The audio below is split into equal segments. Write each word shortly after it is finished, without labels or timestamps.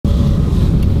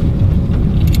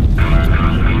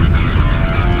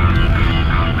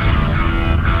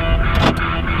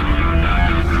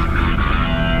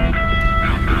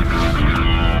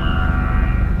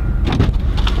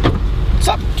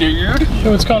Hey,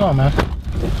 what's going on, man?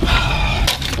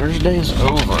 Thursday is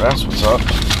over. That's what's up.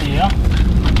 Yeah.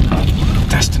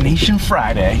 Destination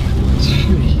Friday.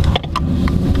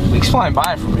 Week's flying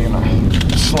by for being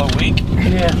a slow week.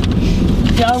 Yeah.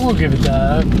 Yeah, I will give it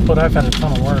that. But I've had a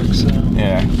ton of work, so.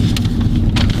 Yeah.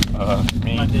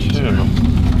 Me too.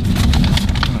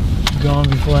 Gone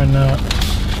before I know it.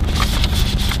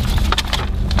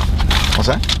 What's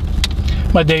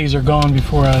that? My days are gone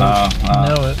before I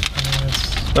know it.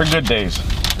 They're good days.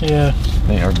 Yeah.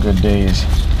 They are good days.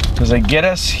 Because they get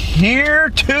us here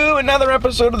to another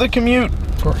episode of The Commute.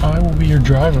 For I will be your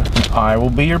driver. I will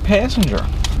be your passenger.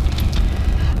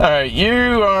 Alright,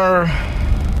 you are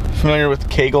familiar with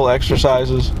Kegel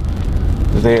exercises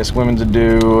that they ask women to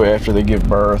do after they give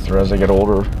birth or as they get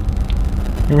older?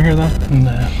 You ever hear that?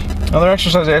 Nah. Other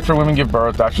exercises after women give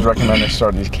birth, doctors recommend they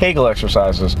start these Kegel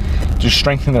exercises to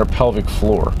strengthen their pelvic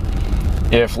floor.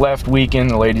 If left weakened,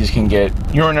 the ladies can get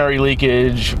urinary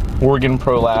leakage, organ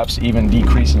prolapse, even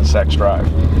decrease in sex drive.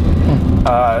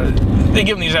 They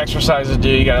give them these exercises to do.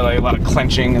 You got like a lot of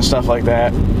clenching and stuff like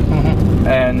that. Mm-hmm.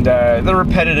 And they're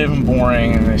repetitive and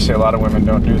boring, and they say a lot of women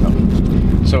don't do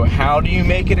them. So how do you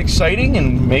make it exciting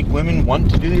and make women want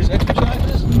to do these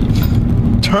exercises?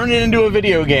 Turn it into a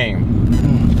video game.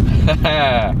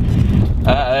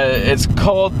 It's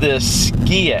called the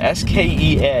Skia,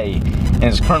 S-K-E-A, and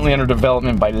is currently under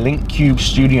development by Link Cube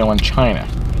Studio in China.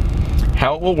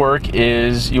 How it will work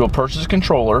is you will purchase a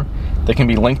controller that can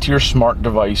be linked to your smart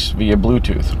device via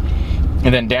Bluetooth,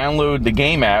 and then download the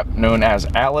game app known as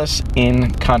Alice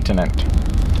in Continent.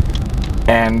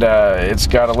 And it's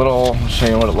got a little, I'll show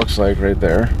you what it looks like right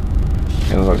there.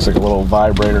 It looks like a little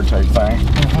vibrator type thing.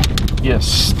 Mm-hmm. You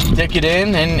stick it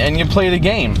in and you play the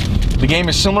game. The game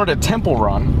is similar to Temple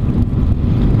Run.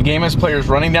 The game has players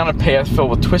running down a path filled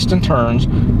with twists and turns,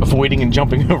 avoiding and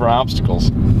jumping over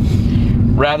obstacles.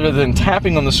 Rather than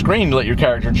tapping on the screen to let your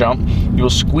character jump, you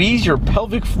will squeeze your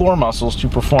pelvic floor muscles to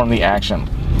perform the action.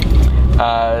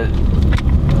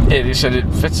 He said it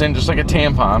fits in just like a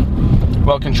tampon.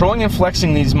 While controlling and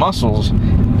flexing these muscles,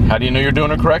 how do you know you're doing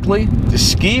it correctly? The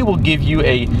ski will give you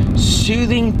a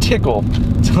soothing tickle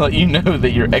to let you know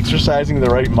that you're exercising the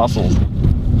right muscles.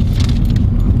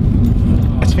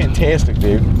 That's fantastic,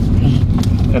 dude.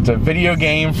 It's a video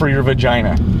game for your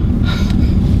vagina.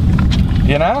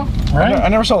 You know? Right. I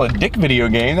never saw a dick video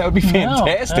game. That would be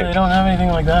fantastic. No, they don't have anything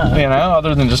like that. You know,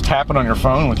 other than just tapping on your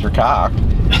phone with your cock.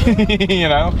 You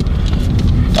know?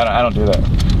 I don't do that.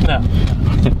 No.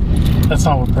 That's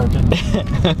not what Pro did.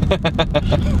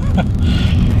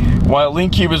 While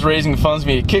LinkCube is raising funds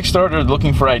via Kickstarter, they're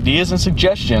looking for ideas and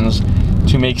suggestions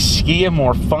to make Skia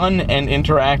more fun and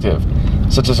interactive,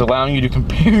 such as allowing you to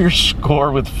compare your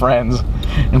score with friends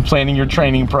and planning your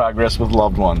training progress with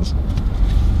loved ones.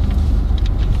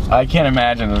 I can't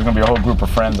imagine there's going to be a whole group of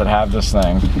friends that have this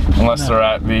thing, unless they're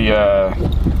at the,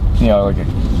 you know, like a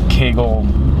Kegel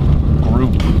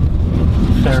group.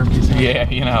 Therapy thing. Yeah,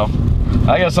 you know.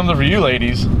 I got something for you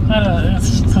ladies.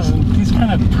 These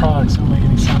kind of products don't make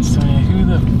any sense to me. Who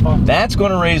the fuck? That's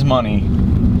going to raise money,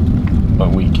 but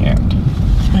we can't.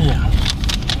 Yeah.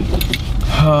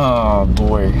 Oh,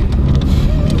 boy.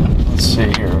 Let's see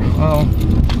here. Well,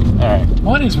 alright.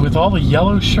 What is with all the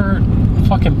yellow shirt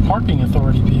fucking parking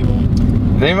authority people?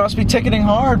 They must be ticketing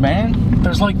hard, man.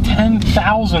 There's like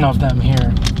 10,000 of them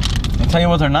here. I'll tell you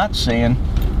what they're not seeing.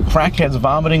 Crackheads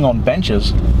vomiting on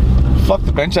benches. Fuck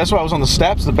the bench. That's why I was on the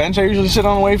steps. The bench I usually sit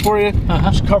on the way for you.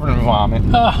 Just covered in vomit.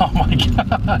 Oh my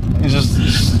god. It's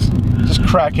just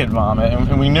crackhead vomit.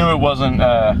 And we knew it wasn't,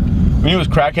 we knew it was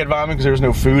crackhead vomit because there was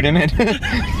no food in it.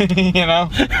 You know?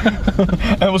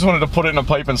 I almost wanted to put it in a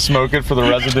pipe and smoke it for the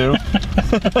residue.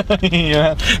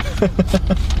 Yeah.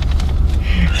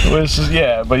 Which is,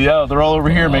 yeah, but yeah, they're all over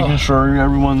here making sure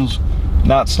everyone's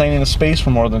not staying in a space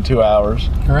for more than 2 hours.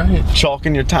 Right.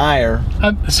 Chalking your tire.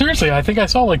 Seriously, I think I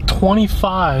saw like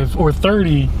 25 or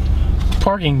 30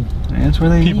 parking That's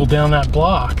where they people meet. down that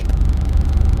block.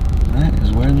 That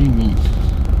is where they meet.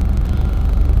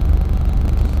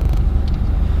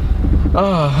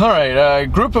 All right, a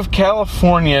group of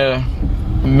California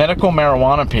medical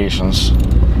marijuana patients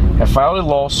have filed a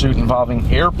lawsuit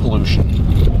involving air pollution,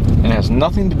 and it has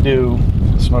nothing to do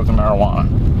with smoking marijuana.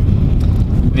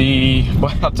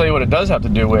 Well, I'll tell you what it does have to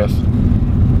do with.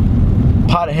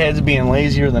 Potheads being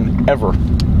lazier than ever.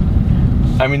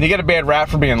 I mean, they get a bad rap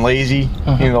for being lazy. You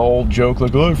know, the old joke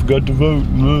like, oh, I forgot to vote,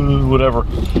 whatever.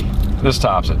 This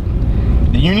tops it.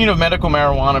 The Union of Medical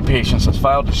Marijuana Patients has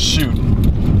filed a suit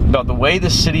about the way the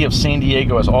city of San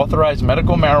Diego has authorized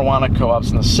medical marijuana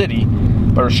co-ops in the city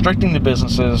by restricting the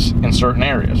businesses in certain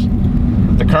areas.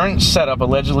 The current setup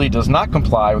allegedly does not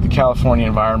comply with the California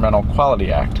Environmental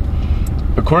Quality Act.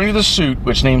 According to the suit,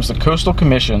 which names the Coastal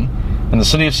Commission and the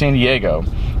City of San Diego,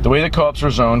 the way the co-ops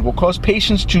are zoned will cause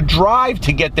patients to drive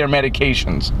to get their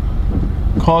medications,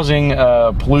 causing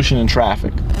pollution and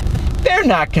traffic. They're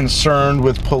not concerned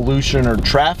with pollution or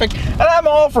traffic, and I'm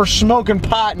all for smoking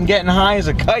pot and getting high as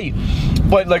a kite,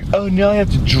 but like, oh, now I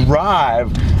have to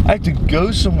drive. I have to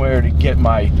go somewhere to get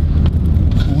my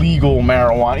legal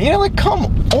marijuana. You know, like, come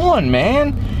on,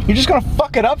 man. You're just gonna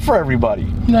fuck it up for everybody.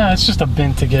 Nah, it's just a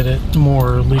bent to get it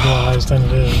more legalized than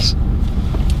it is.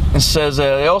 It says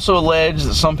they also allege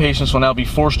that some patients will now be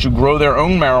forced to grow their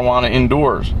own marijuana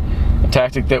indoors, a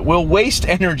tactic that will waste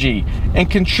energy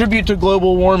and contribute to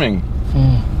global warming.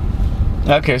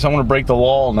 Okay, so I'm going to break the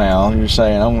law now. You're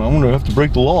saying I'm going to have to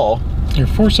break the law. You're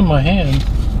forcing my hand.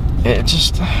 It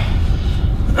just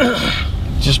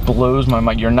blows my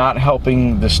mind. You're not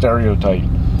helping the stereotype.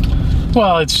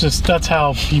 Well, it's just, that's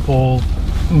how people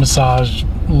massage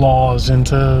laws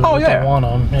into what they want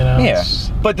them, you know? Yeah.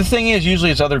 But the thing is, usually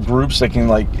it's other groups that can,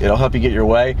 like, it'll help you get your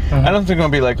way. I don't think they're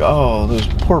going to be like, oh, those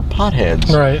poor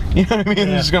potheads. Right. You know what I mean?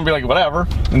 They're just going to be like, whatever,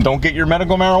 and don't get your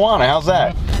medical marijuana. How's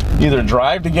that? Either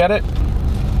drive to get it,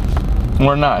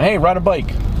 or not. Hey, ride a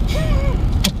bike.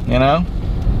 You know?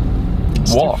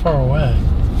 It's Walk. too far away.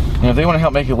 You know, if they want to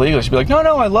help make it legal, they should be like,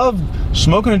 no, I love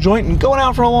smoking a joint and going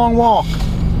out for a long walk.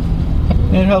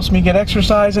 It helps me get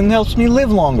exercise and helps me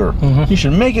live longer. You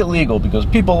should make it legal because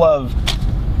people love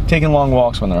taking long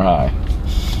walks when they're high.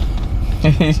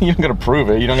 You don't got to prove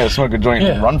it. You don't got to smoke a joint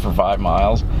and run for 5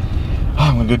 miles. Oh,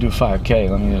 I'm going to go do a 5K.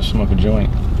 Let me just smoke a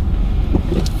joint.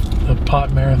 The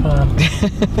pot marathon.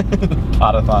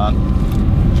 Potathon.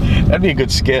 That'd be a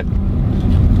good skit.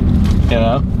 You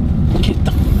know? Get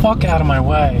the fuck out of my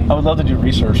way. I would love to do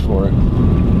research for it.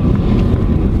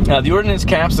 The ordinance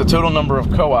caps the total number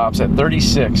of co-ops at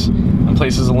 36 and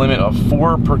places a limit of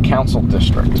 4 per council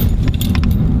district.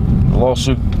 The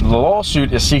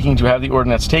lawsuit is seeking to have the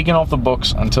ordinance taken off the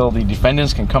books until the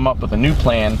defendants can come up with a new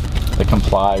plan that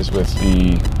complies with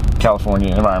the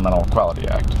California Environmental Quality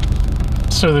Act.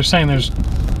 So they're saying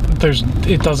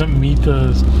it doesn't meet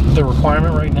the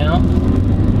requirement right now?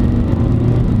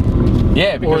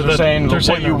 Yeah, because they're saying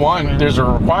what you want, there's a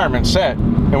requirement set,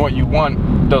 and what you want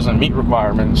doesn't meet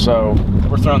requirements, so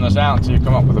we're throwing this out until you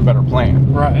come up with a better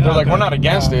plan. Right. They're like, we're not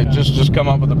against it, just come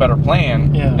up with a better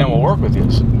plan, and we'll work with you.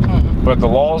 But the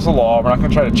law is the law. We're not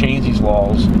going to try to change these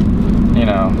laws, you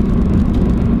know,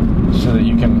 so that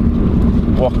you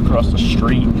can walk across the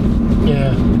street.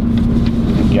 Yeah.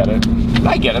 And get it.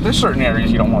 I get it. There's certain areas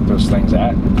you don't want those things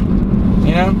at.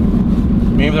 You know?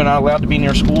 Maybe they're not allowed to be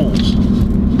near schools.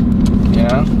 You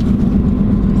know?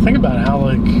 Think about how,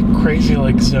 like, crazy,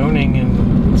 like, zoning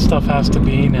and stuff has to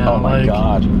be now. Oh, my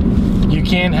God. You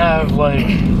can't have, like,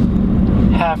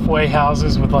 halfway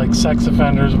houses with, like, sex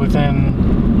offenders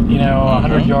within, you know,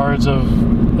 100 yards of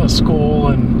a school,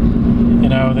 and, you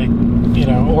know,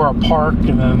 or a park,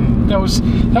 and then that was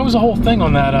the whole thing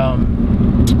on that,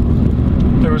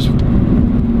 there was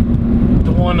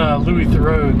the one Louis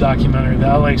Theroux documentary, the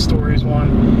LA Stories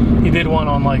one. He did one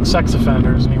on, like, sex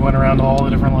offenders, and he went around to all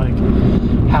the different, like,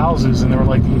 houses, and there were,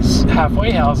 like, these halfway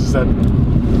houses that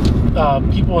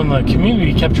people in the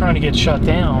community kept trying to get shut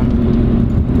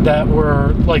down that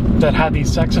were, like, that had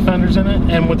these sex offenders in it.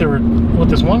 And what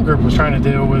this one group was trying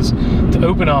to do was to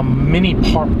open a mini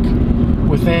park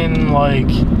within, like,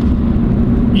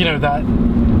 you know, that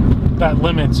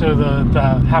limit, so the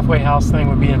halfway house thing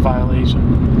would be in violation.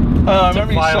 Oh, I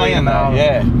remember you saying that.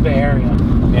 Yeah. The area.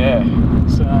 Yeah.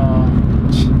 So.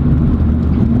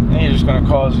 And you're just going to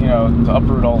cause, you know, to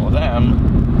uproot all of them.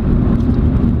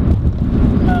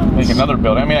 Make another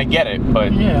building. I mean, I get it,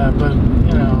 but. Yeah, but,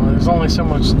 you know, there's only so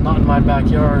much not in my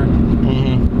backyard.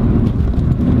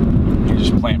 You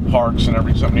just plant parks in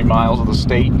every 70 miles of the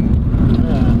state,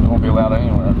 and it won't be allowed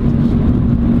anywhere.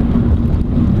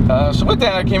 So with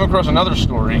that, I came across another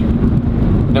story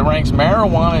that ranks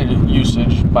marijuana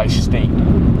usage by state.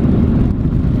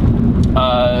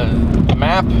 The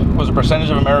map was a percentage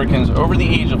of Americans over the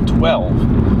age of 12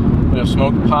 who have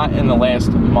smoked pot in the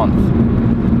last month,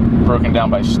 broken down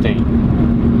by state.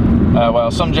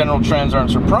 While some general trends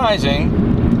aren't surprising,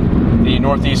 the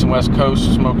Northeast and West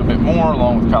Coast smoke a bit more,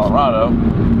 along with Colorado.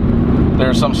 There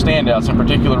are some standouts. In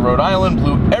particular, Rhode Island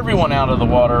blew everyone out of the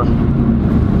water,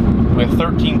 with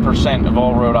 13% of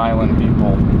all Rhode Island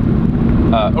people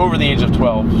over the age of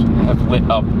 12 have lit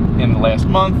up in the last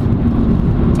month,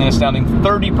 an astounding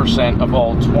 30% of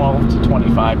all 12 to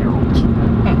 25-year-olds.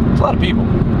 It's a lot of people.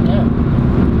 Yeah.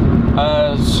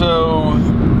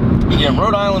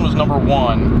 Rhode Island was number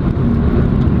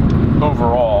 1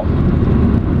 overall,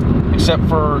 except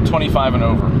for 25 and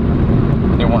over.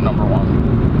 They weren't number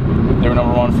one. They were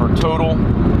number one for total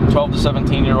 12 to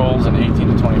 17-year-olds and 18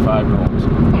 to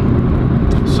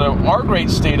 25-year-olds. So our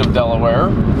great state of Delaware,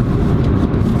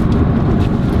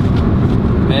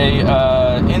 they,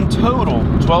 in total,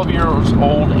 12 years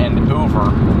old and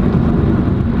over,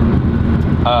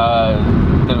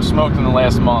 that have smoked in the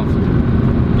last month.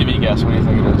 Give me a guess. What do you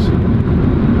think it is?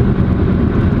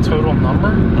 Total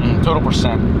number? Total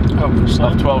percent. Oh,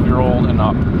 percent. Of 12-year-old and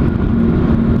up.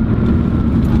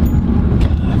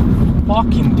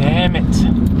 Fucking damn it.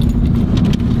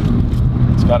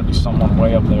 It's got to be someone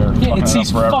way up there. Yeah, it's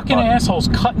these fucking assholes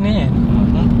cutting in.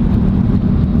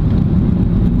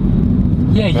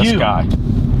 Yeah, this you. guy.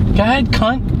 Go ahead,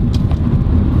 cunt.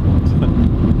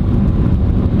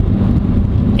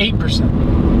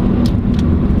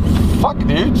 8%. Fuck,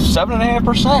 dude.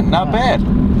 7.5%. Not bad.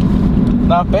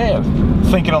 Not bad.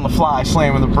 Thinking on the fly,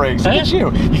 slamming the brakes. Look at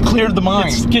you. You cleared the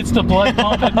mind. Gets the blood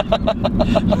pumping.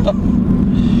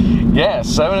 Yeah,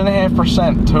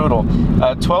 7.5% total.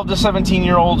 12 to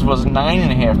 17-year-olds was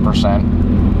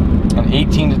 9.5%, and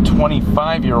 18 to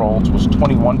 25-year-olds was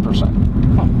 21%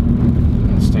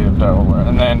 in the state of Delaware.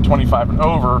 And then 25 and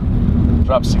over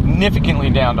dropped significantly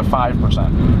down to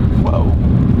 5%. Whoa.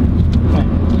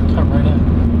 Cut right in.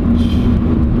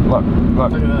 Look.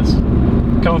 Look at this.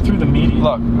 Going through the median.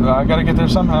 Look, I gotta get there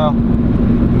somehow.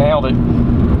 Nailed it.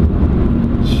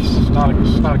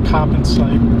 It's not a cop in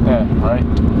sight. Yeah, right.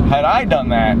 Had I done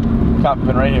that, cop would have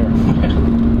been right here.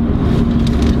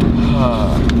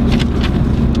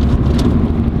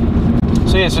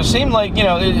 So it seemed like,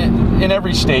 in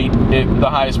every state, the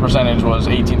highest percentage was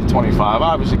 18 to 25.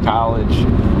 Obviously college,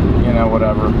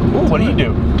 whatever. Ooh, what do you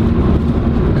do?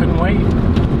 Couldn't wait.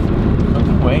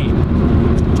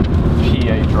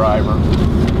 PA driver.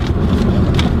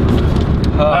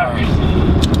 All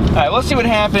right, let's see what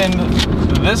happened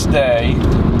this day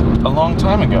a long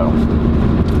time ago.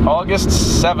 August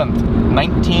 7th,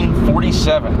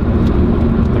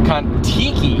 1947. The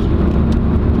Kontiki.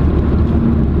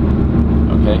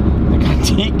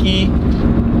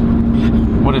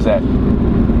 What is that?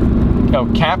 Oh,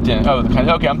 captain. Oh,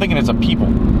 okay, I'm thinking it's a people.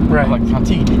 Right. Like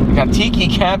Kontiki. The Kontiki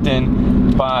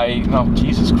captain by, oh,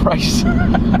 Jesus Christ.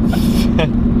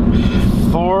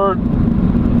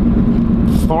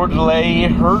 Thordley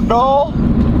Herdal?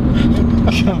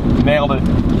 Nailed it.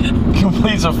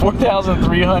 Completes a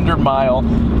 4,300-mile,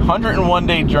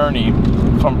 101-day journey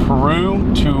from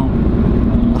Peru to...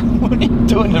 What are you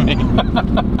doing to me?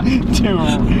 To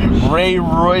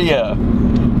Rayroya.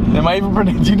 Am I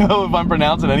even... Do you know if I'm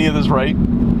pronouncing any of this right?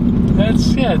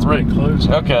 It's pretty close.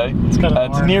 Okay. It's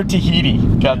near Tahiti.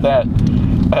 Got that.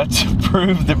 To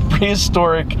prove that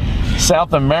prehistoric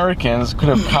South Americans could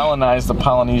have colonized the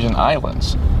Polynesian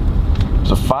islands. It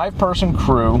was a 5-person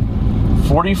crew,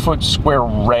 40-foot square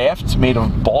raft made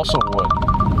of balsa wood.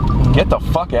 Get the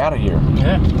fuck out of here.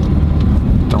 Yeah.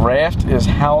 The raft is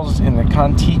housed in the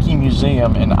Kontiki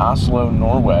Museum in Oslo,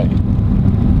 Norway.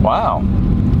 Wow.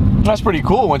 That's pretty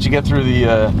cool once you get through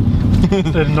the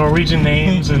Norwegian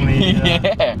names and the...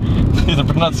 Yeah, the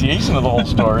pronunciation of the whole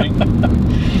story.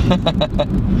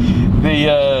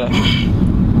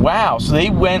 Wow, so they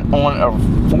went on a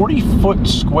 40-foot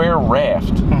square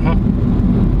raft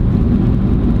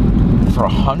for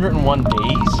 101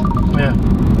 days? Yeah.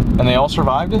 And they all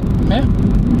survived it? Yeah.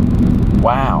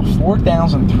 Wow,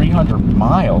 4,300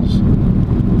 miles.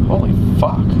 Holy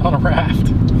fuck. On a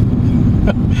raft.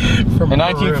 In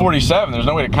 1947, there's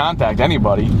no way to contact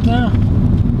anybody. No.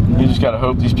 You just gotta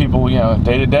hope these people,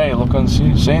 day to day, look and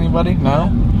see anybody? No?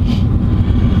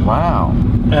 Wow.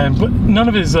 But none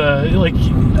of his, I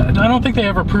don't think they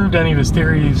ever proved any of his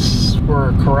theories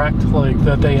were correct,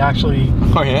 that they actually...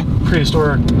 Oh, yeah?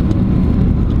 Prehistoric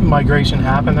migration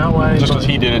happened that way. Just because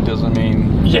he did it doesn't mean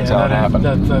that's how it happened.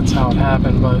 That's how it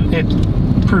happened, but it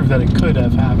proved that it could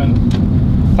have happened.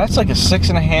 That's like a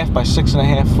 6.5 by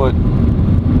 6.5 foot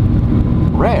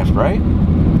raft, right?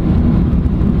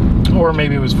 Or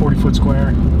maybe it was 40-foot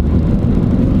square.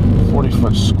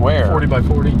 40-foot square? 40 by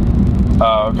 40.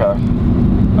 Oh, okay.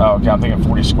 Oh, okay, I'm thinking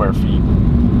 40 square feet.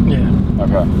 Yeah.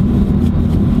 Okay.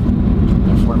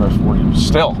 40 by 40.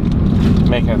 Still,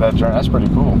 making it that journey, that's pretty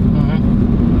cool.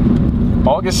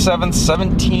 August 7th,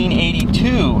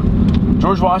 1782,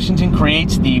 George Washington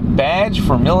creates the Badge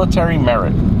for Military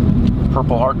Merit.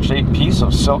 Purple heart-shaped piece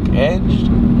of silk edged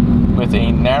with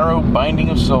a narrow binding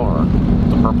of silver.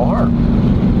 The Purple Heart.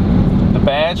 The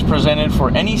badge presented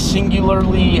for any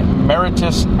singularly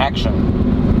meritorious action.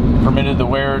 Permitted the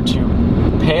wearer to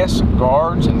pass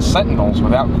guards and sentinels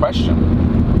without question.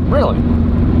 Really?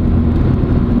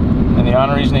 And the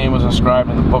honoree's name was inscribed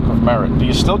in the Book of Merit. Do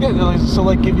you still give you, like,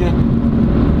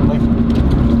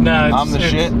 No, I'm the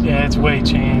shit? Yeah, it's way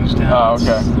changed now. Oh,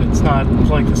 okay. It's not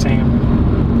like the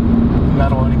same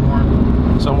medal anymore.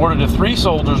 So awarded to 3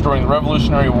 soldiers during the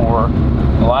Revolutionary War: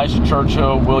 Elijah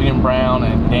Churchill, William Brown,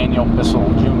 and Daniel Bissell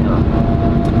Jr.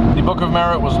 The Book of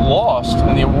Merit was lost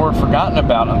and the award forgotten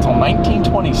about until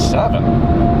 1927.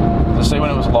 Does it say when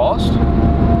it was lost?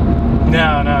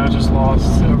 No, it just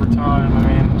lost over time. I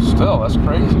mean, Still, that's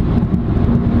crazy.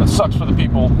 That sucks for the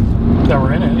people that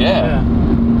were in it. Yeah.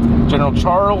 General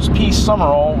Charles P.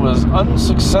 Summerall was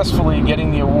unsuccessful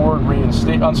getting the award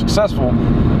reinstated,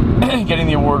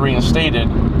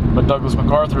 but Douglas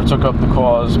MacArthur took up the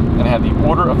cause and had the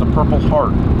Order of the Purple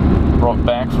Heart brought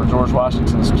back for George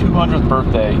Washington's 200th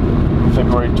birthday,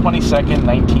 February 22nd,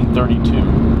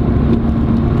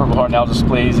 1932. Purple Heart now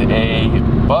displays a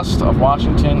bust of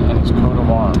Washington and his coat of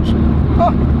arms.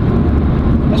 Huh.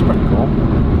 That's pretty cool.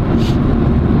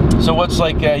 So what's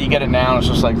like, you get it now, and it's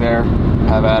just like there,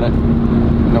 have at it.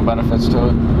 No benefits to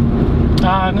it?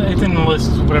 It didn't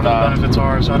list whatever the benefits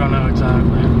are, so I don't know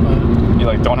exactly. But you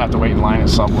like don't have to wait in line at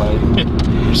Subway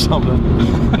or something.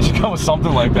 It should come with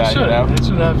something like that, you know? It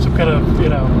should have some kind of,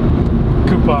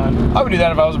 coupon. I would do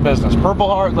that if I was a business. Purple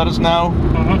Heart, let us know.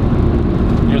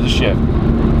 Mm-hmm. You're the shit.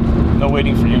 No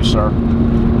waiting for you, sir.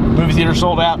 Movie theater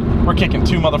sold out. We're kicking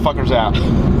 2 motherfuckers out.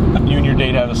 You and your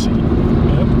date have a seat.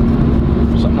 Yep.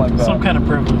 Something like that. Some kind of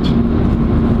privilege.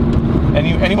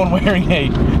 Anyone wearing a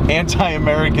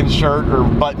anti-American shirt or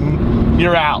button,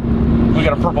 you're out. We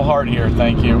got a Purple Heart here,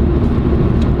 thank you.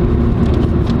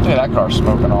 Look at that car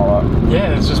smoking all up.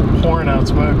 Yeah, it's just pouring out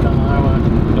smoke on the highway.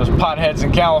 Those potheads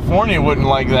in California wouldn't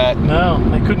like that. No,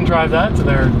 they couldn't drive that to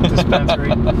their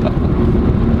dispensary.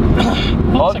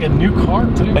 Looks like a new car,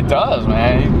 too. It does,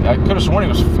 man. I could have sworn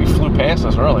he flew past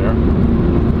us earlier.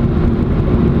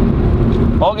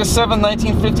 August 7,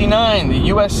 1959, the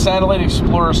U.S. Satellite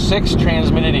Explorer 6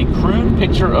 transmitted a crude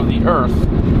picture of the Earth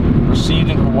received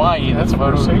in Hawaii. That's a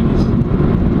Mercedes.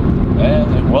 Yeah,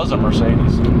 it was a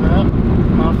Mercedes. No,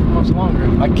 not for much longer.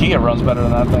 My Kia runs better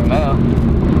than that thing now.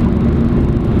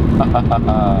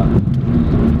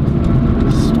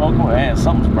 Smoke away,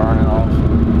 something's burning off.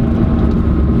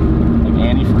 Like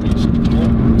antifreeze.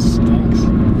 Yep, stinks.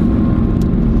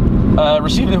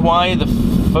 Received in Hawaii, the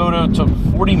photo took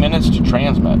 40 minutes to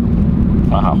transmit.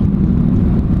 Wow.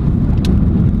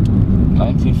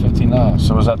 1959.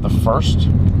 So was that the first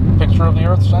picture of the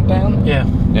Earth sent down? Yeah.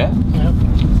 Yeah? Yep.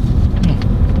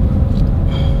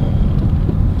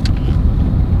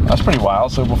 That's pretty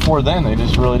wild. So before then, they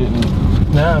just really didn't...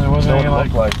 No, there wasn't any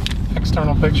like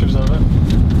external pictures of it.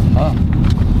 Huh.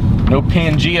 No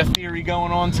Pangea theory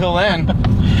going on till then.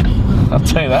 I'll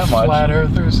tell you that much. Flat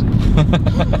earthers.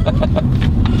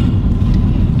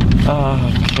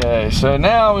 Okay, so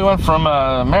now we went from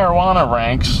marijuana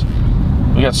ranks.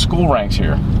 We got school ranks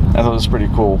here. I thought it was pretty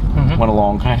cool. Mm-hmm. Went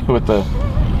along kind of with the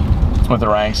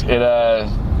ranks.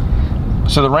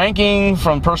 So the ranking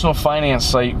from personal finance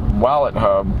site Wallet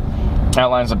Hub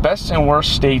outlines the best and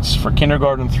worst states for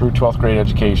kindergarten through 12th grade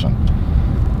education,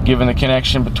 given the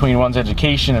connection between one's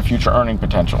education and future earning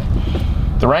potential.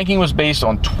 The ranking was based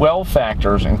on 12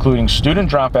 factors, including student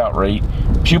dropout rate,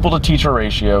 pupil to teacher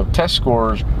ratio, test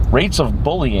scores, rates of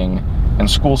bullying, and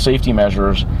school safety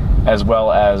measures, as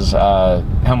well as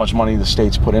how much money the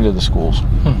states put into the schools.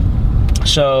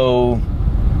 So,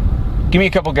 give me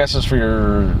a couple guesses for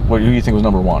who you think was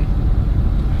number 1.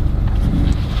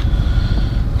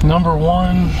 Number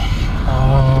 1,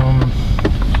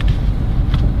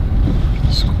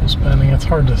 school spending. It's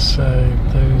hard to say.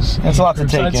 It's a lot to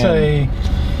take in.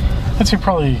 I'd say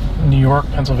probably New York,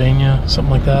 Pennsylvania,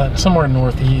 something like that. Somewhere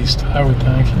northeast, I would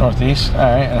think. Northeast? All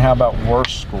right. And how about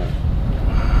worst school?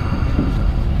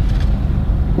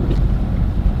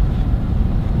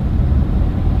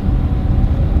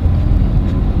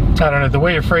 I don't know. The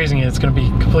way you're phrasing it, it's going to be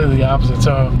completely the opposite.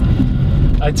 So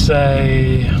I'd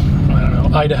say, I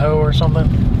don't know, Idaho or something.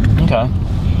 Okay.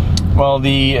 Well,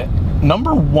 the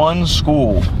number 1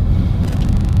 school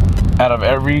out of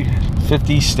every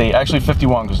 50 state, actually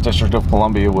 51, because District of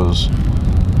Columbia is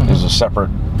a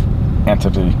separate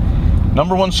entity.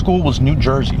 Number 1 school was New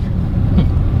Jersey.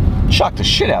 Shocked the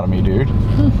shit out of me, dude.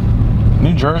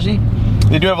 New Jersey.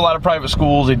 They do have a lot of private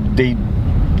schools. They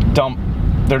dump.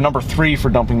 They're number 3 for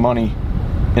dumping money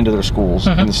into their schools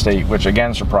in the state, which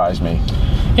again surprised me.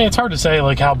 Yeah, it's hard to say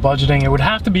like how budgeting. It would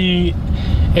have to be.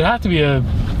 It'd have to be a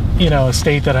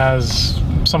state that has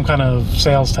some kind of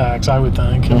sales tax, I would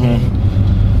think. I mean,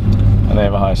 and they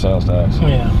have a high sales tax.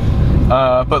 Yeah.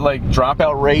 But like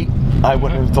dropout rate, I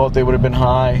wouldn't have thought they would have been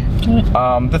high.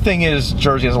 The thing is,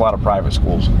 Jersey has a lot of private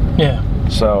schools. Yeah.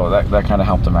 So that kind of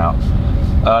helped them out.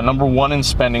 Number 1 in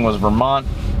spending was Vermont.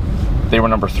 They were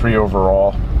number 3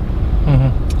 overall.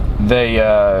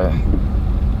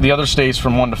 The other states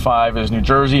from 1 to 5 is New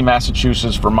Jersey,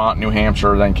 Massachusetts, Vermont, New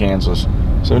Hampshire, then Kansas.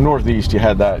 So Northeast, you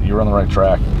had that. You were on the right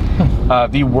track.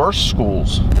 The worst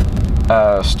schools,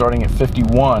 starting at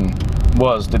 51,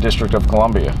 was the District of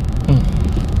Columbia,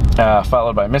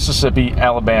 followed by Mississippi,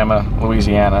 Alabama,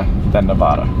 Louisiana, then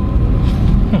Nevada.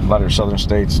 A lot of your southern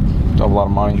states don't have a lot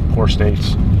of money, poor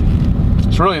states.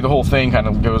 So really the whole thing kind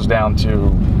of goes down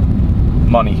to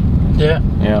money. Yeah.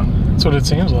 Yeah. That's what it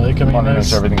seems like. I mean, Money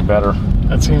makes everything better.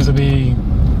 That seems to be,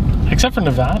 except for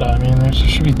Nevada. I mean, there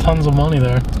should be tons of money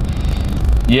there.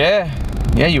 Yeah.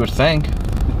 Yeah, you would think.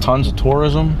 Tons of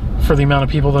tourism. For the amount of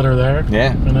people that are there.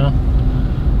 Yeah. You know?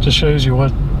 Just shows you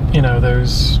what,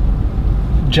 those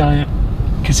giant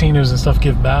casinos and stuff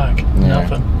give back. Yeah,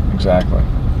 Nothing. Exactly.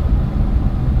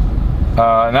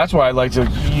 And that's why I like to,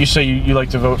 you say you like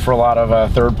to vote for a lot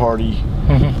of third party,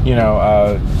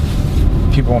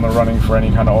 people in the running for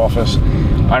any kind of office.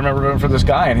 I remember voting for this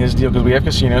guy and his deal, because we have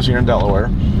casinos here in Delaware.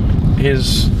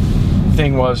 His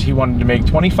thing was he wanted to make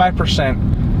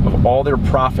 25% of all their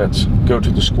profits go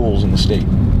to the schools in the state.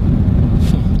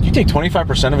 You take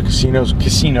 25% of a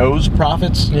casino's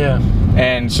profits? Yeah.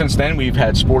 And since then we've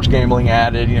had sports gambling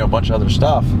added, a bunch of other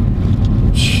stuff.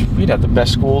 We'd have the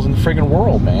best schools in the friggin'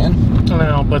 world, man. I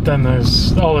know, but then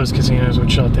all those casinos would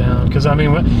shut down. Because, I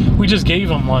mean, we just gave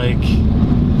them, like,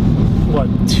 what,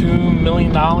 $2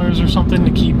 million or something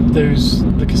to keep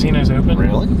the casinos open?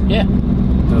 Really? Yeah.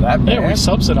 They're that bad? Yeah, we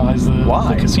subsidize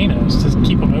the casinos to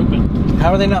keep them open.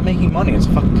 How are they not making money? It's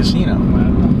a fucking casino.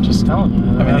 I'm just telling you.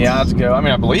 I mean, the odds go,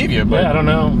 I believe you, but... Yeah, I don't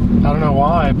know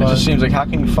why, but... It just seems like, how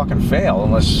can you fucking fail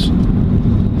unless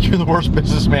you're the worst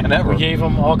businessman ever? We gave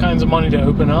them all kinds of money to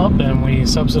open up, and we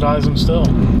subsidize them still.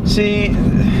 See,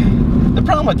 the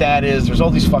problem with that is there's all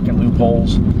these fucking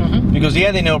loopholes. Because,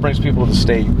 yeah, they know it brings people to the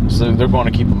state, so they're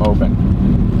going to keep them open.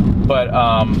 But,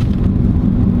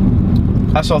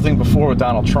 I saw a thing before with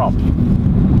Donald Trump.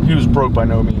 He was broke by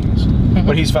no means.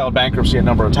 But he's filed bankruptcy a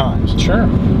number of times. Sure.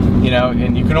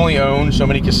 And you can only own so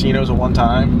many casinos at one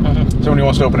time. So when he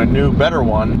wants to open a new, better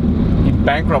one, he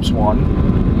bankrupts one.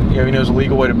 He knows a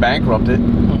legal way to bankrupt it,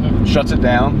 shuts it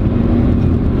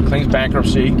down, claims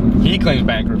bankruptcy. He claims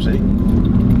bankruptcy.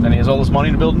 Then he has all this money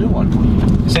to build a new one.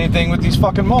 Same thing with these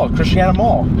fucking malls. Christiana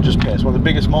Mall, it just passed, one of the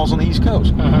biggest malls on the East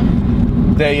Coast.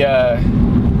 They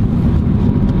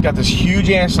got this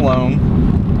huge ass loan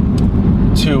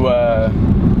to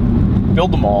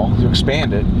build the mall, to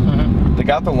expand it. They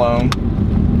got the loan,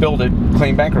 build it,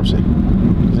 claim bankruptcy.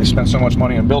 They spent so much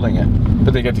money on building it.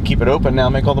 But they get to keep it open now,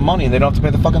 make all the money, and they don't have to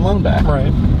pay the fucking loan back.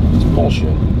 Right. It's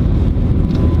bullshit.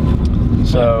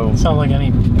 So... It's not like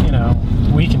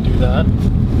we can do that.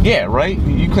 Yeah, right?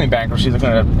 You claim bankruptcy, they're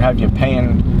going to have you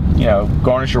paying,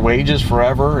 garnish your wages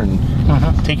forever and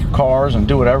take your cars and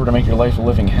do whatever to make your life a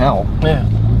living hell. Yeah.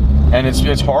 And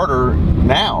it's harder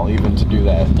now even to do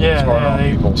that. Yeah,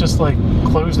 they just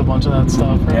closed a bunch of that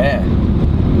stuff. Right? Yeah.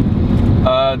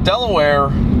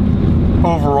 Delaware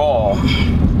overall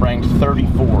ranked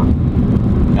 34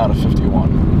 out of 51.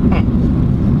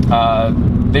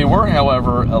 They were,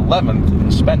 however, 11th in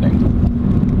spending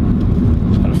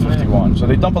out of 51. So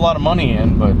they dump a lot of money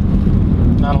in, but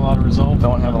not a lot of results.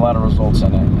 Don't have a lot of results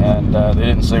in it, and they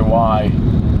didn't say why.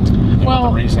 What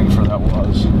the reasoning for that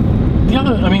was. The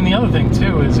other thing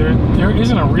too is there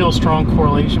isn't a real strong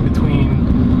correlation between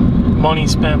money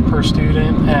spent per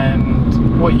student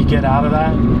and what you get out of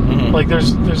that. Like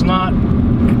there's not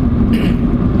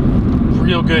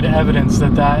real good evidence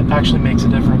that actually makes a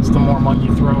difference the more money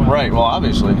you throw in. Right, well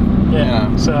obviously.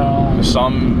 Yeah. So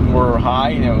some were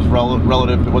high, it was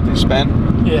relative to what they spent.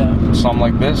 Yeah. Some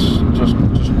like this just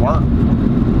weren't.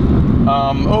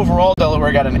 Overall,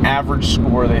 Delaware got an average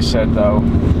score, they said, though,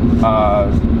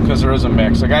 because there is a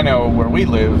mix. Like, I know where we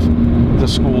live, the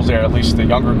schools there, at least the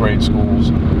younger grade schools,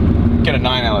 get a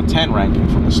 9 out of 10 ranking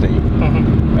from the state.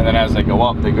 And then as they go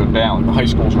up, they go down. The high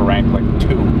schools are ranked like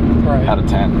 2 out of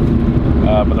 10.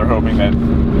 But they're hoping that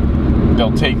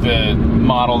they'll take the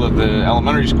model that the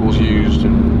elementary schools used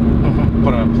and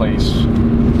put them in place.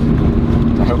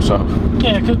 I hope so.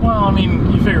 Yeah, because,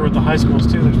 you figure with the high schools,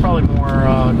 too, there's probably more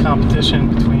competition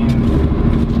between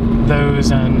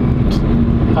those and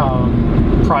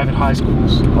private high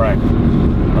schools. Right.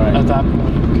 At that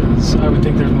point, because I would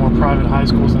think there's more private high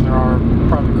schools than there are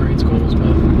private grade schools,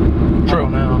 but True. I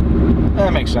don't know.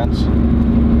 That makes sense.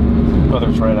 Whether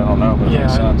it's right, I don't know, but it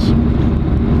makes sense.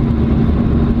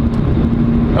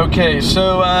 Okay,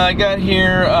 so I got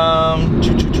here,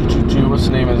 what's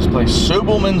the name of this place?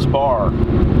 Sobelman's Bar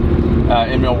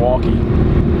in Milwaukee.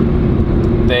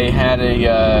 They had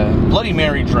a Bloody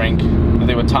Mary drink that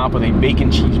they would top with a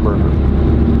bacon cheeseburger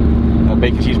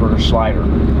slider.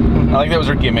 I like that was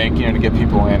their gimmick, to get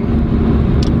people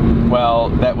in. Well,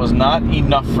 that was not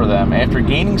enough for them. After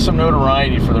gaining some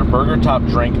notoriety for their burger top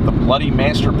drink, the Bloody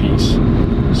Masterpiece,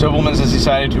 Sobelman's has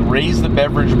decided to raise the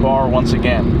beverage bar once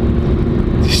again.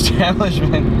 The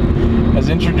establishment has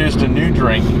introduced a new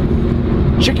drink,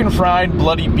 Chicken Fried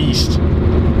Bloody Beast,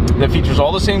 that features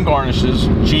all the same garnishes: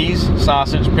 cheese,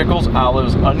 sausage, pickles,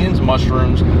 olives, onions,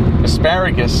 mushrooms,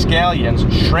 asparagus, scallions,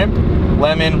 shrimp,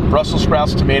 lemon, Brussels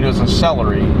sprouts, tomatoes, and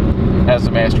celery as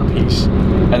the masterpiece.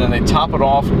 And then they top it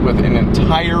off with an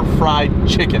entire fried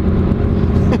chicken.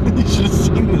 You should have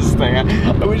seen this thing.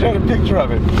 I wish I had a picture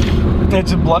of it.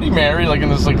 It's a Bloody Mary, like in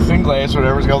this thin glass or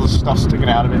whatever. It's got all this stuff sticking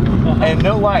out of it. And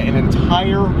no lie, an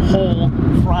entire whole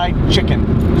fried chicken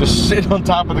just sitting on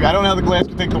top of the... I don't know how the glass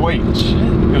could take the weight.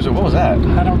 Shit. What was that?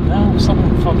 I don't know.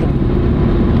 Something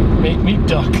fucking made me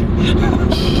duck.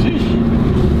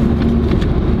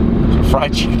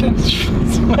 Fried chicken?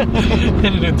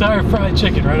 Hit an entire fried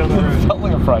chicken right on the road. Felt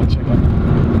like a fried chicken.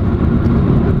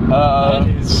 That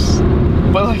is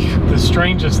the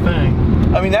strangest thing.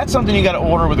 I mean, that's something you got to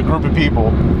order with a group of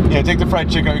people. Take the fried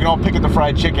chicken. You can all pick at the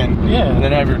fried chicken. Yeah. And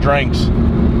then have your drinks.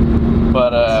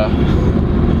 But, I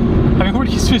mean, what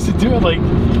are you supposed to do? Like,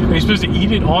 are you supposed to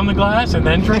eat it on the glass and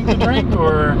then drink the drink,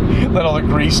 or let all the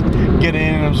grease get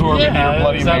in and absorb into your Bloody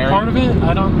Mary? Is that part of it?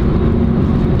 I don't.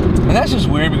 And that's just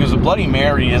weird because the Bloody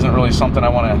Mary isn't really something I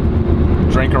want to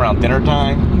drink around dinner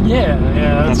time. Yeah.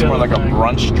 That's more like a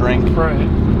brunch drink. Right. I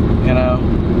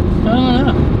don't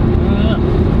know.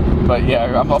 But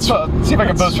yeah, I'll see if I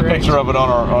can post a picture of it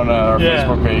on our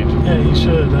Facebook page. Yeah, you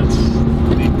should. That's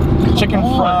Chicken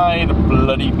Fried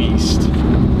Bloody Beast.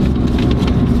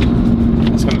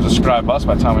 It's going to describe us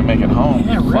by the time we make it home.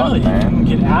 Yeah, really. Fuck, man.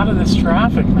 Get out of this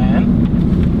traffic, man.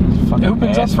 It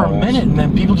opens up for a minute and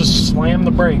then people just slam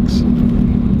the brakes.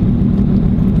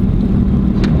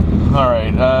 All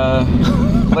right,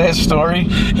 last story.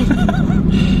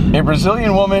 A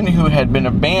Brazilian woman who had been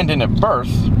abandoned at birth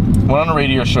went on a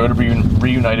radio show to be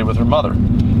reunited with her mother.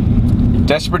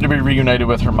 Desperate to be reunited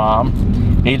with her mom,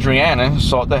 Adriana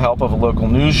sought the help of a local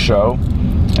news show,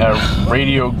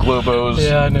 Radio Globo's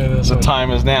I knew this. The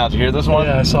Time Is Now. Did you hear this one?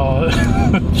 Yeah, I saw it.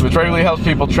 Which regularly helps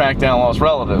people track down lost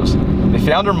relatives. They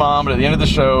found her mom, but at the end of the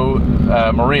show,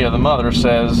 Maria, the mother,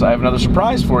 says, "I have another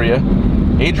surprise for you."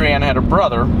 Adriana had a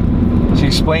brother. She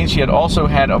explained she had also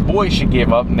had a boy she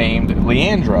gave up named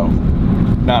Leandro.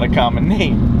 Not a common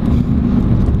name.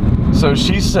 So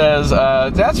she says,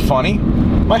 "That's funny.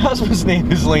 My husband's name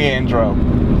is Leandro."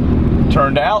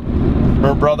 Turned out,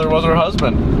 her brother was her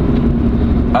husband.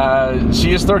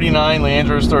 She is 39,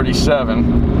 Leandro is 37.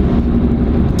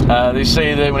 They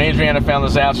say that when Adriana found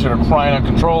this out, she started crying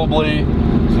uncontrollably.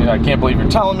 She said, "I can't believe you're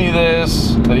telling me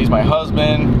this, that he's my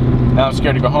husband. Now I'm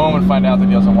scared to go home and find out that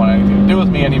he doesn't want anything to do with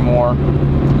me anymore."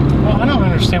 Well, I don't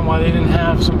understand why they didn't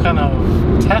have some kind of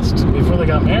test before they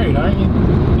got married, aren't you?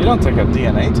 You don't take a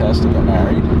DNA test to get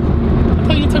married. I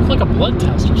thought you took like a blood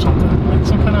test or something, like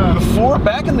some kind of...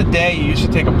 Back in the day, you used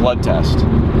to take a blood test.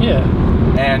 Yeah.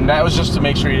 And that was just to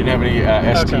make sure you didn't have any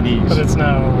STDs. Okay, but it's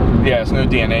no... Yeah, it's no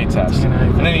DNA test. DNA.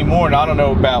 And anymore, and I don't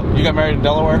know about... You got married in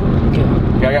Delaware?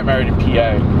 Yeah. I got married in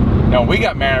PA. Now, when we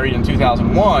got married in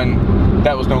 2001,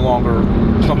 that was no longer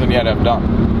something you had to have done.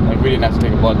 Like, we didn't have to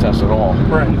take a blood test at all.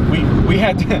 Right. We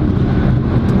had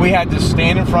to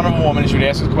stand in front of a woman and she would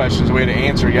ask us questions and we had to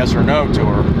answer yes or no to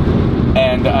her.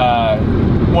 And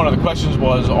one of the questions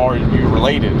was, "Are you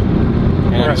related?"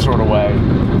 In any sort of way.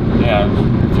 Yeah,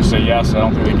 if you say yes, I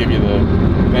don't think they give you the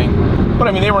thing. But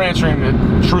I mean, they were answering it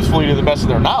truthfully to the best of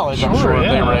their knowledge. I'm sure if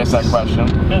they were asked that question.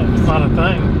 Yeah, it's not a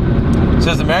thing. It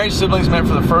says the married siblings met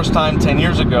for the first time 10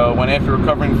 years ago when, after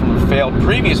recovering from a failed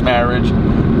previous marriage,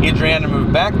 Adriana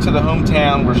moved back to the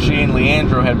hometown where she and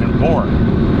Leandro had been born.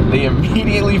 They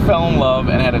immediately fell in love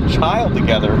and had a child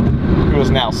together who is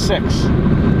now 6.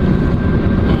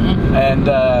 Mm-hmm. And,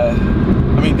 I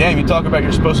mean, damn, you talk about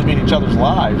you're supposed to be in each other's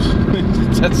lives.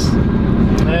 That's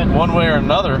one way or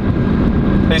another.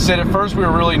 They said at first we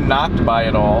were really knocked by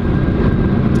it all.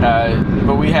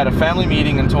 But we had a family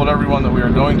meeting and told everyone that we were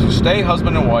going to stay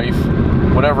husband and wife,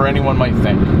 whatever anyone might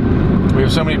think. We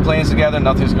have so many plans together,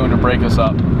 nothing's going to break us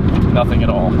up. Nothing at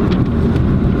all.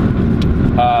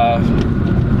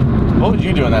 What would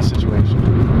you do in that situation?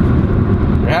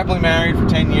 You're happily married for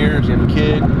 10 years, you have a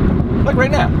kid. Like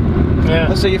right now. Yeah.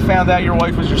 Let's say you found out your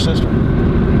wife was your sister.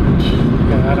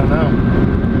 Yeah, I don't know.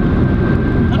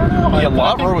 You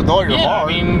love her with all your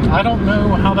heart. I mean, I don't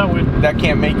know how that would... That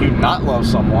can't make you not love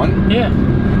someone. Yeah.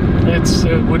 It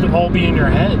would all be in your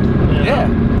head. You know? Yeah.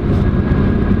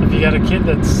 If you got a kid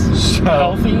that's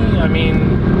healthy, I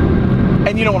mean...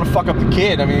 And you don't want to fuck up the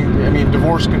kid. I mean,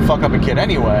 divorce can fuck up a kid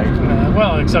anyway.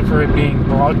 Well, except for it being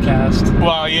broadcast.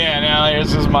 Well, yeah, now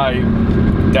this is my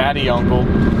daddy uncle.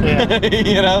 Yeah.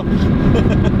 You know?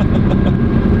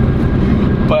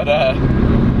 But,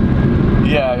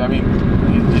 yeah, I mean,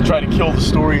 you try to kill the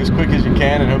story as quick as you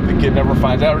can and hope the kid never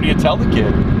finds out. Or do you tell the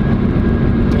kid?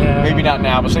 Yeah. Maybe not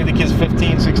now, but say the kid's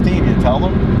 15, 16, you tell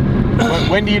them?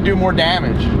 when do you do more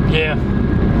damage? Yeah.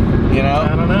 You know?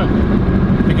 I don't know.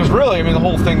 Because really, I mean, the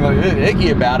whole thing that is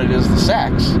icky about it is the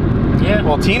sex. Yeah.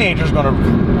 Well, a teenager's going to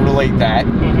relate that.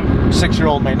 Mm-hmm.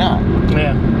 6-year-old may not.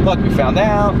 Yeah. Look, we found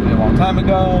out a long time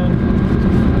ago.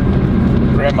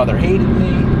 Grandmother hated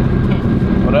me.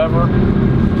 Whatever.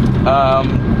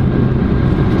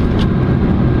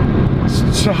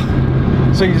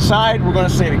 So you decide we're going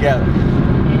to stay together.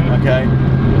 Mm-hmm. Okay?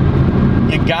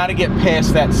 You got to get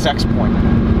past that sex point.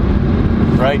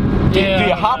 Right? Do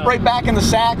you hop right back in the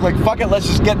sack? Like, fuck it, let's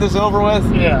just get this over with?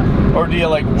 Yeah. Or do you,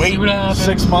 like, wait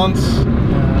 6 months?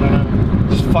 Yeah, I don't know.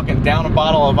 Just fucking down a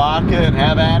bottle of vodka and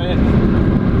have at it?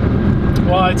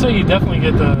 Well, I'd say you definitely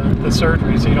get the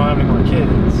surgery so you don't have any more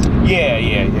kids. Yeah.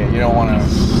 You don't want to...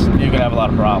 You can have a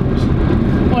lot of problems.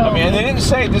 Well, I mean, and they didn't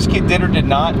say if this kid did or did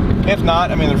not. If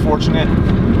not, I mean, they're fortunate.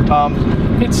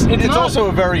 It's not, also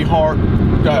a very hard...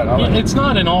 Go ahead. It's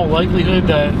not in all likelihood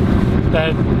that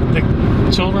the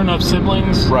children of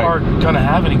siblings are going to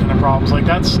have any kind of problems. Like,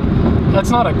 that's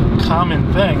not a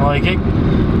common thing. Like,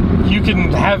 you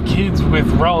can have kids with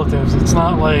relatives. It's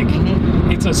not like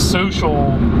it's a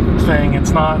social thing.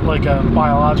 It's not like a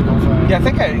biological thing. Yeah, I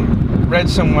think I read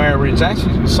somewhere where it's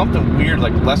actually something weird,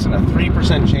 like less than a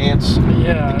 3% chance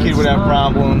the kid would have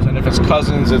problems, and if it's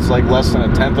cousins, it's like less than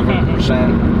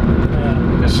 1/10%.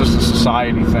 Yeah. It's just a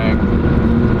society thing,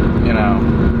 you know,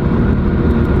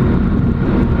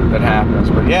 that happens.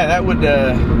 But yeah, that would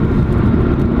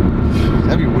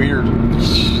that'd be weird.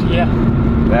 Yeah.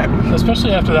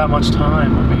 Especially after that much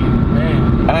time. I mean,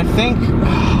 man. And I think,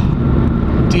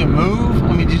 do you move?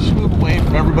 I mean, do you just move away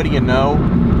from everybody you know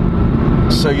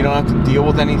so you don't have to deal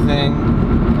with anything?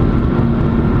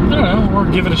 I don't know, or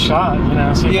give it a shot, you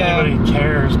know, see if anybody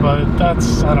cares, but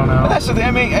that's, I don't know. That's the thing.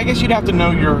 I mean, I guess you'd have to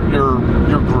know your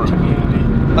group. Community.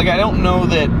 Like, I don't know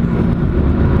that...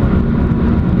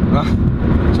 I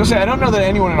was going to say, I don't know that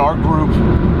anyone in our group...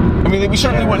 I mean, we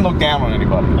certainly wouldn't look down on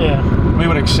anybody. Yeah. We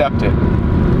would accept it.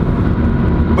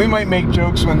 We might make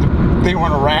jokes when they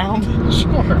weren't around.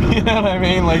 Sure. You know what I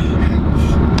mean? Like...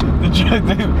 We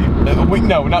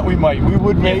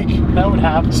would make that would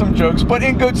happen. Some jokes, but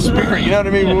in good spirit, you know what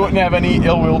I mean? We wouldn't have any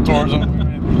ill will towards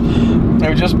them. It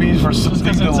would just be for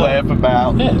something to laugh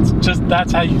about. Yeah, it's just,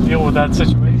 that's how you deal with that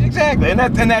situation. Exactly, and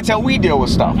that's how we deal with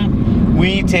stuff. Mm-hmm.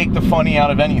 We take the funny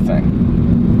out of anything.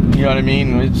 You know what I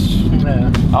mean?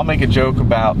 I'll make a joke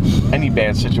about any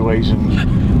bad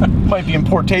situation. Might be in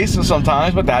poor taste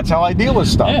sometimes, but that's how I deal with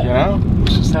stuff, you know?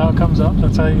 It's just how it comes up.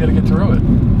 That's how you gotta get through it.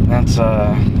 That's,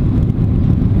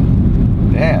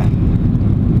 yeah.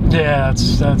 Yeah,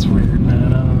 that's weird,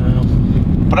 man. I don't know.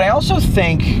 But I also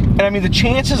think, and I mean, the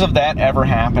chances of that ever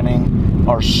happening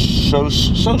are so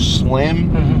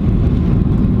slim.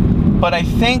 Mm-hmm. But I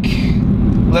think,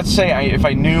 let's say if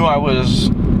I knew I was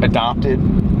adopted,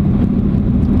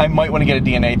 I might want to get a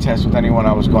DNA test with anyone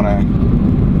I was going to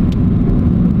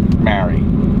marry.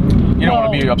 You don't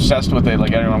want to be obsessed with it,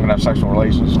 like anyone I'm going to have sexual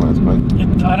relations with, but...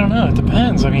 I don't know, it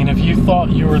depends. I mean, if you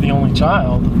thought you were the only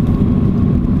child,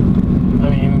 I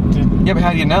mean... Yeah, but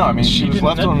how do you know? I mean, she was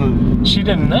left on... She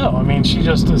didn't know. I mean, she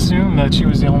just assumed that she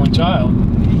was the only child.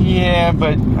 Yeah,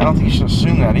 but I don't think you should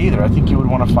assume that either. I think you would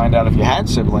want to find out if you had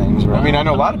siblings. Or, I mean, I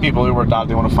know a lot of people who were adopted,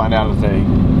 they want to find out if they...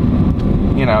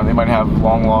 You know, they might have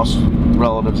long-lost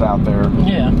relatives out there.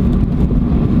 Yeah.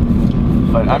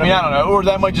 But, I mean, I don't know. Or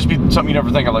that might just be something you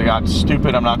never think of. Like, I'm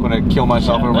stupid. I'm not going to kill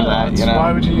myself over that, you know?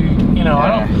 Why would you, you know,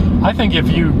 I think if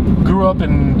you grew up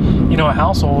in, you know, a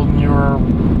household and you were...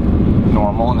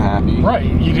 normal and happy. Right.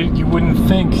 You wouldn't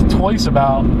think twice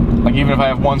about... Like, even if I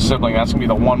have one sibling, that's going to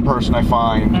be the one person I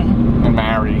find and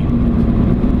marry.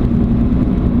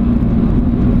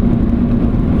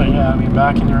 But, yeah, I mean,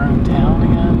 back in your own town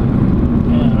again?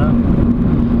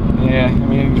 Yeah, I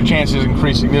mean, your chances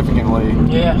increase significantly.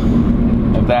 Yeah.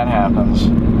 If that happens.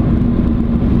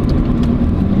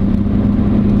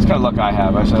 It's kind of luck I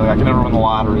have. I say like I can never win the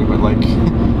lottery, but like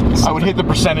I would hit the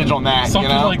percentage on that.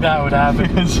 Something you know? like that would happen.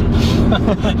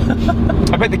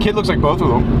 I bet the kid looks like both of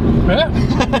them. Yeah,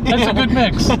 that's a good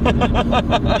mix.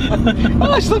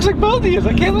 Oh, she looks like both of you.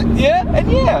 I can't look, yeah, and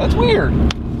yeah, that's weird.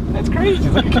 That's crazy.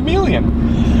 It's like a chameleon.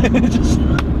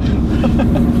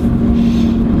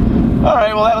 All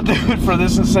right, well, that'll do it for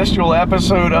this incestual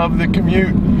episode of The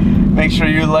Commute. Make sure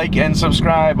you like and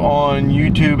subscribe on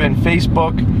YouTube and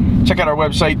Facebook. Check out our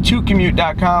website,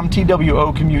 tocommute.com,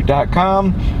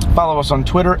 TWOcommute.com. Follow us on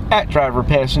Twitter,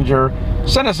 @driverpassenger.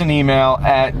 Send us an email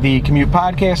at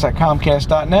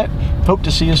thecommutepodcast@comcast.net. Hope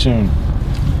to see you soon.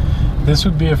 This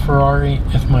would be a Ferrari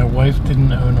if my wife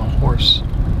didn't own a horse.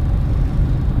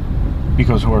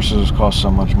 Because horses cost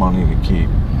so much money to keep.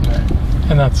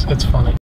 And it's funny.